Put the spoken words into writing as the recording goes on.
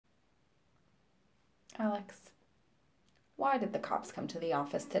Alex, why did the cops come to the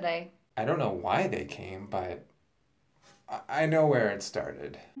office today? I don't know why they came, but I know where it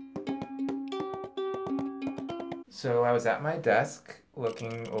started. So I was at my desk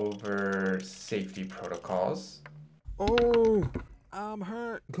looking over safety protocols. Oh, I'm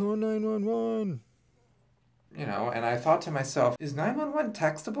hurt. Call 911. And I thought to myself, is 911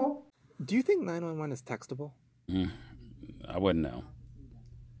 textable? Do you think 911 is textable? I wouldn't know.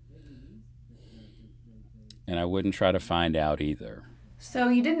 And I wouldn't try to find out either. So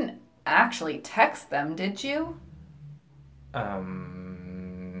you didn't actually text them, did you?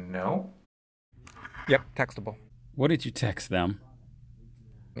 No. Yep, textable. What did you text them?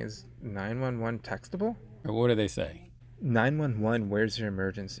 Is 911 textable? Or what do they say? 911, where's your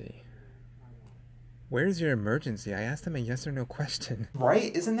emergency? Where's your emergency? I asked him a yes or no question.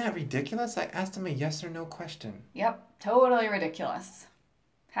 Right? Isn't that ridiculous? I asked him a yes or no question. Yep, totally ridiculous.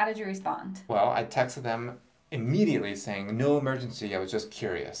 How did you respond? Well, I texted them immediately saying, no emergency, I was just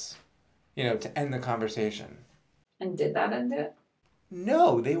curious. To end the conversation. And did that end it?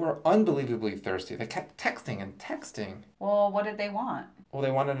 No, they were unbelievably thirsty. They kept texting and texting. Well, what did they want? Well,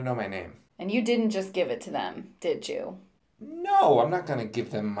 they wanted to know my name. And you didn't just give it to them, did you? No, I'm not going to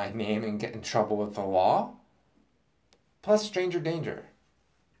give them my name and get in trouble with the law. Plus, stranger danger.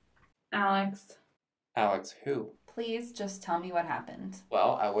 Alex, Alex, who? please just tell me what happened.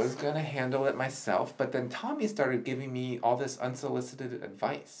 Well, I was going to handle it myself, but then Tommy started giving me all this unsolicited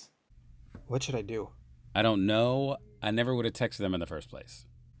advice. What should I do? I don't know. I never would have texted them in the first place.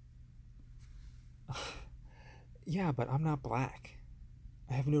 Yeah, but I'm not black.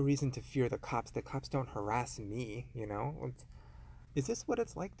 I have no reason to fear the cops. The cops don't harass me, Is this what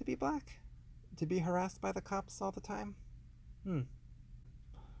it's like to be black? To be harassed by the cops all the time?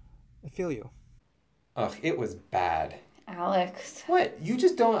 I feel you. Ugh, it was bad. Alex. What? You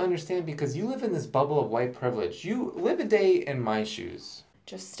just don't understand because you live in this bubble of white privilege. You live a day in my shoes.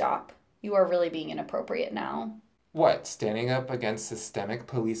 Just stop. You are really being inappropriate now. What, standing up against systemic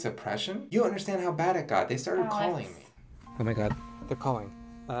police oppression? You don't understand how bad it got. They started Alex. calling me. Oh my god, they're calling.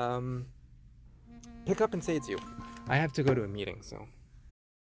 Pick up and say it's you. I have to go to a meeting, so.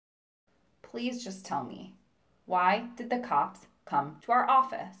 Please just tell me. Why did the cops come to our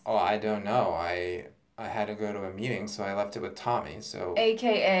office? Oh, I don't know. I had to go to a meeting, so I left it with Tommy, so...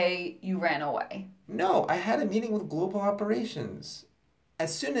 AKA, you ran away. No, I had a meeting with global operations.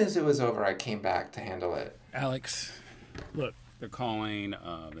 As soon as it was over, I came back to handle it. Alex, look, they're calling.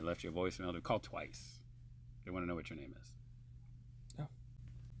 They left you a voicemail. They called twice. They want to know what your name is. Oh.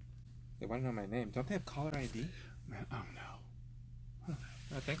 They want to know my name. Don't they have caller ID? Oh, no.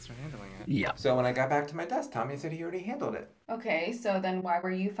 Oh, thanks for handling it. Yeah. So when I got back to my desk, Tommy said he already handled it. Okay, so then why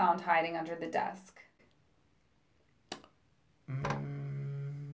were you found hiding under the desk?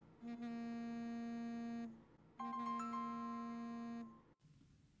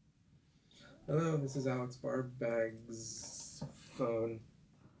 Hello, this is Alex Barbag's phone.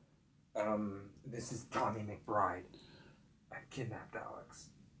 This is Tommy McBride. I've kidnapped Alex.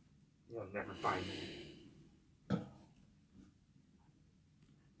 You'll never find me.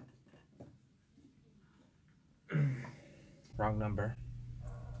 Wrong number.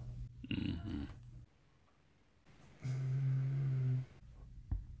 Mm-hmm.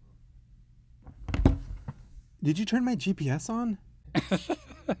 Did you turn my GPS on?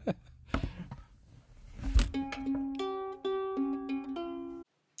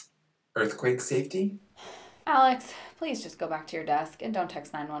 Earthquake safety? Alex, please just go back to your desk and don't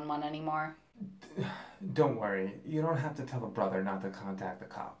text 911 anymore. Don't worry. You don't have to tell a brother not to contact the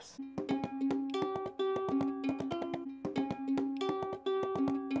cops.